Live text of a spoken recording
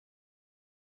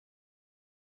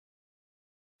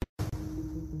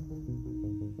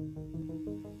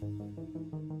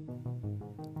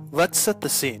Let's set the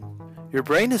scene. Your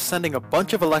brain is sending a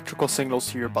bunch of electrical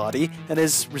signals to your body and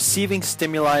is receiving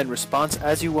stimuli in response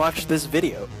as you watch this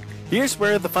video. Here's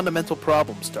where the fundamental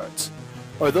problem starts.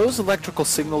 Are those electrical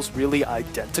signals really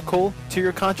identical to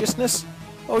your consciousness?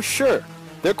 Oh sure,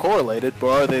 they're correlated, but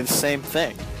are they the same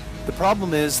thing? The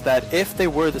problem is that if they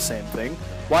were the same thing,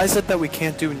 why is it that we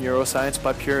can't do neuroscience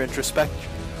by pure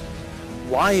introspection?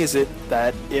 Why is it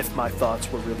that if my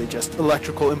thoughts were really just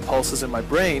electrical impulses in my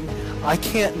brain, I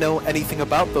can't know anything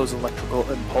about those electrical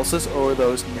impulses or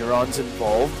those neurons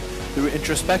involved through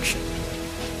introspection?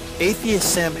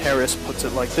 Atheist Sam Harris puts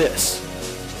it like this.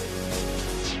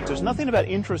 There's nothing about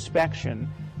introspection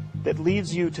that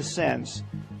leads you to sense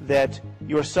that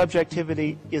your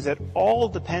subjectivity is at all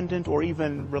dependent or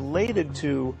even related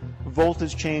to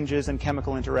voltage changes and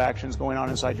chemical interactions going on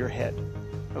inside your head.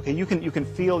 Okay, you can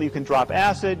feel, you can drop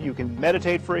acid, you can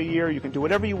meditate for a year, you can do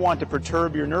whatever you want to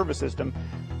perturb your nervous system.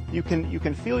 You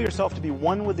can feel yourself to be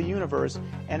one with the universe,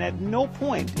 and at no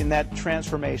point in that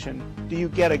transformation do you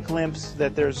get a glimpse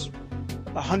that there's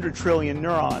 100 trillion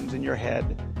neurons in your head,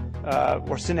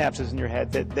 or synapses in your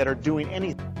head that are doing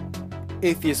anything.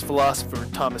 Atheist philosopher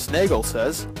Thomas Nagel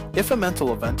says, if a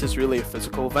mental event is really a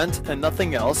physical event and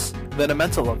nothing else, then a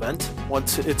mental event,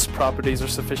 once its properties are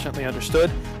sufficiently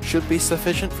understood, should be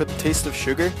sufficient for the taste of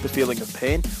sugar, the feeling of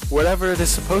pain, whatever it is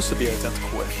supposed to be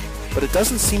identical with. But it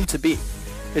doesn't seem to be.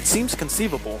 It seems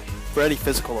conceivable, for any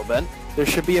physical event, there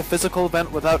should be a physical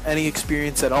event without any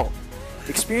experience at all.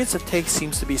 Experience of taste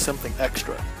seems to be something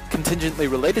extra, contingently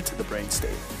related to the brain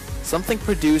state, something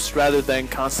produced rather than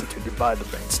constituted by the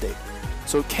brain state.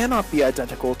 So it cannot be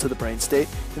identical to the brain state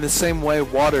in the same way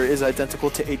water is identical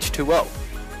to H2O.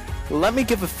 Let me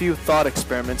give a few thought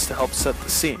experiments to help set the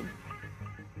scene.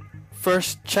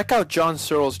 First, check out John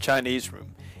Searle's Chinese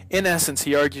room. In essence,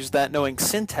 he argues that knowing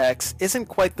syntax isn't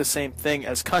quite the same thing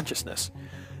as consciousness,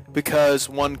 because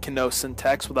one can know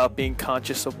syntax without being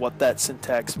conscious of what that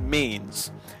syntax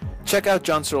means. Check out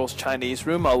John Searle's Chinese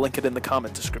room, I'll link it in the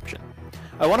comment description.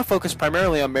 I want to focus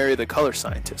primarily on Mary the color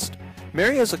scientist.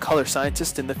 Mary is a color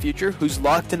scientist in the future who's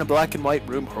locked in a black and white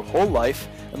room her whole life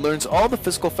and learns all the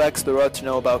physical facts there are to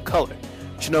know about color.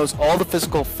 She knows all the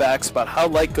physical facts about how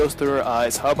light goes through her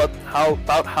eyes,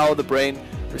 about how the brain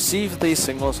receives these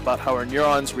signals, about how her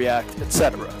neurons react,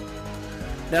 etc.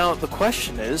 Now the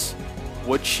question is,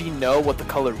 would she know what the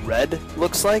color red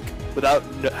looks like without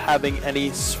having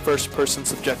any first-person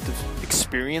subjective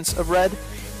experience of red?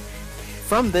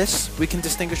 From this, we can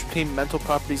distinguish between mental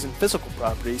properties and physical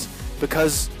properties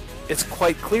because it's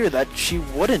quite clear that she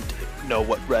wouldn't know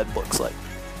what red looks like.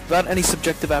 Without any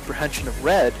subjective apprehension of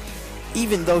red,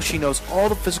 even though she knows all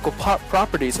the physical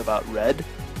properties about red,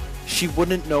 she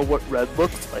wouldn't know what red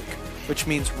looked like, which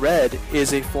means red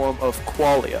is a form of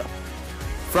qualia.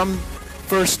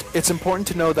 First, it's important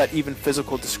to know that even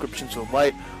physical descriptions of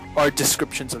light are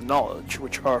descriptions of knowledge,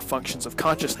 which are functions of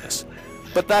consciousness.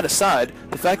 But that aside,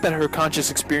 the fact that her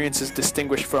conscious experience is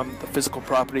distinguished from the physical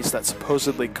properties that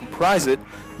supposedly comprise it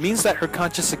means that her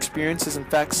conscious experience is in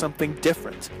fact something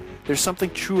different. There's something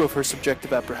true of her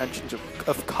subjective apprehensions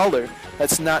of color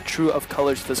that's not true of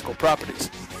color's physical properties.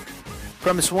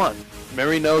 Premise 1.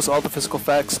 Mary knows all the physical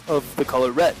facts of the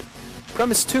color red.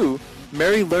 Premise 2.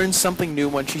 Mary learns something new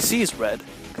when she sees red.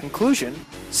 Conclusion.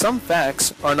 Some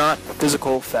facts are not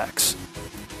physical facts.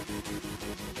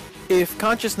 If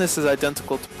consciousness is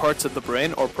identical to parts of the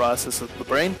brain or processes of the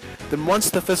brain, then once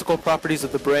the physical properties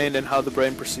of the brain and how the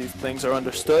brain perceives things are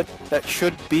understood, that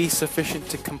should be sufficient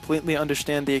to completely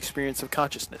understand the experience of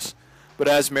consciousness. But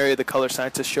as Mary the color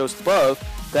scientist shows above,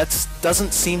 that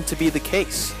doesn't seem to be the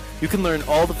case. You can learn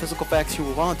all the physical facts you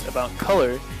want about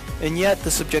color, and yet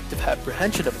the subjective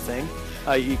apprehension of a thing,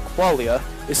 i.e. qualia,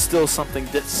 is still something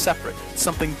separate,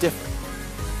 something different.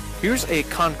 Here's a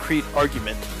concrete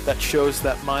argument that shows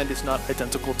that mind is not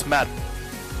identical to matter.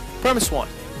 Premise 1.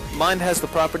 Mind has the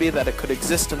property that it could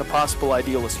exist in a possible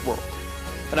idealist world.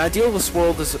 An idealist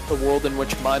world is a world in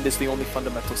which mind is the only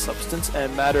fundamental substance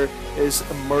and matter is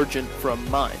emergent from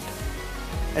mind.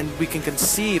 And we can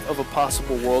conceive of a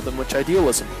possible world in which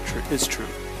idealism is true,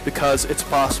 because it's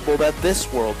possible that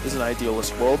this world is an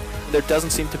idealist world, and there doesn't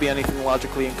seem to be anything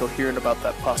logically incoherent about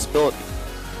that possibility.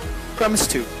 Premise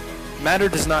 2. Matter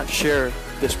does not share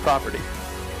this property,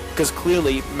 because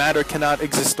clearly matter cannot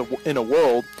exist in a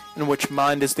world in which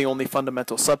mind is the only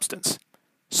fundamental substance.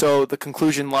 So the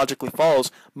conclusion logically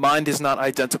follows, mind is not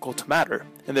identical to matter,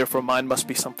 and therefore mind must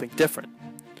be something different.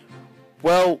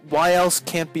 Well, why else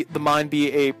can't the mind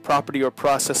be a property or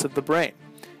process of the brain?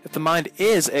 If the mind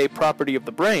is a property of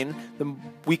the brain, then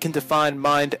we can define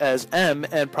mind as M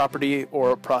and property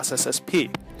or process as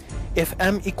P. If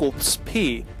M equals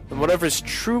P, then whatever is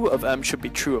true of M should be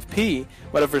true of P,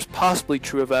 whatever is possibly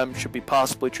true of M should be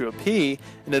possibly true of P,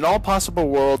 and in all possible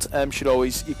worlds M should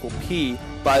always equal P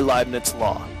by Leibniz's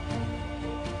law.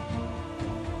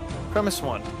 Premise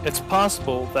 1. It's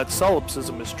possible that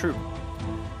solipsism is true.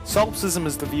 Solipsism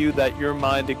is the view that your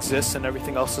mind exists and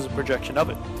everything else is a projection of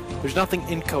it. There's nothing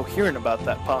incoherent about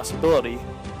that possibility,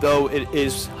 though it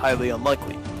is highly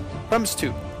unlikely. Premise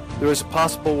 2. There is a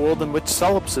possible world in which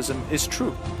solipsism is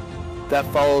true. That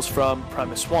follows from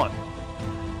premise 1.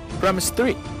 Premise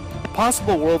 3.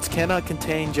 Possible worlds cannot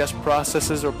contain just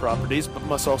processes or properties, but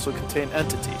must also contain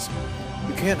entities.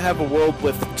 You can't have a world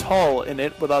with tall in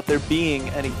it without there being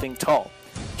anything tall.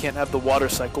 You can't have the water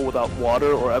cycle without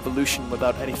water, or evolution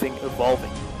without anything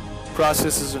evolving.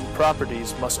 Processes and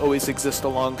properties must always exist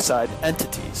alongside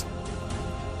entities.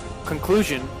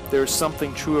 Conclusion: there is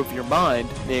something true of your mind,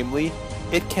 namely,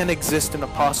 it can exist in a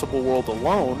possible world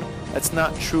alone. That's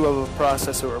not true of a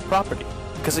process or a property,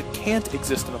 because it can't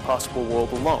exist in a possible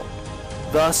world alone.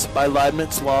 Thus, by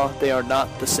Leibniz's law, they are not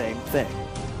the same thing.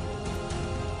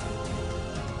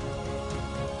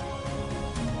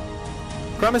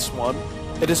 Premise 1.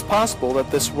 It is possible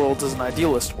that this world is an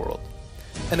idealist world.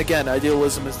 And again,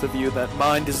 idealism is the view that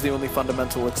mind is the only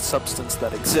fundamental substance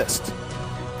that exists.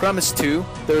 Premise 2.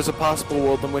 There is a possible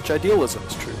world in which idealism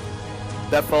is true.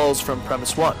 That follows from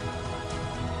premise 1.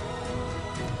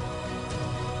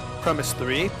 Premise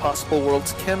 3. Possible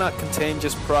worlds cannot contain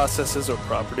just processes or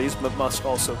properties, but must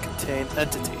also contain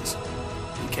entities.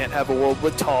 You can't have a world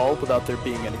with tall without there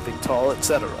being anything tall,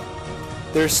 etc.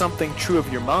 There is something true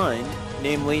of your mind,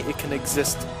 namely, it can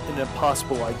exist in a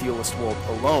possible idealist world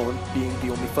alone, being the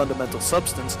only fundamental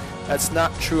substance. That's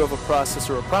not true of a process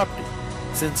or a property,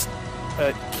 since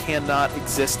it cannot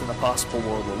exist in a possible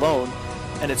world alone,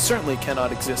 and it certainly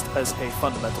cannot exist as a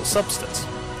fundamental substance.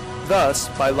 Thus,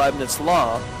 by Leibniz's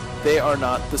law, they are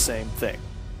not the same thing.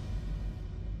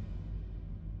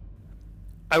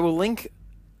 I will link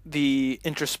the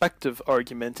introspective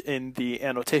argument in the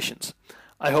annotations.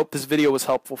 I hope this video was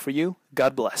helpful for you.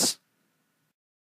 God bless.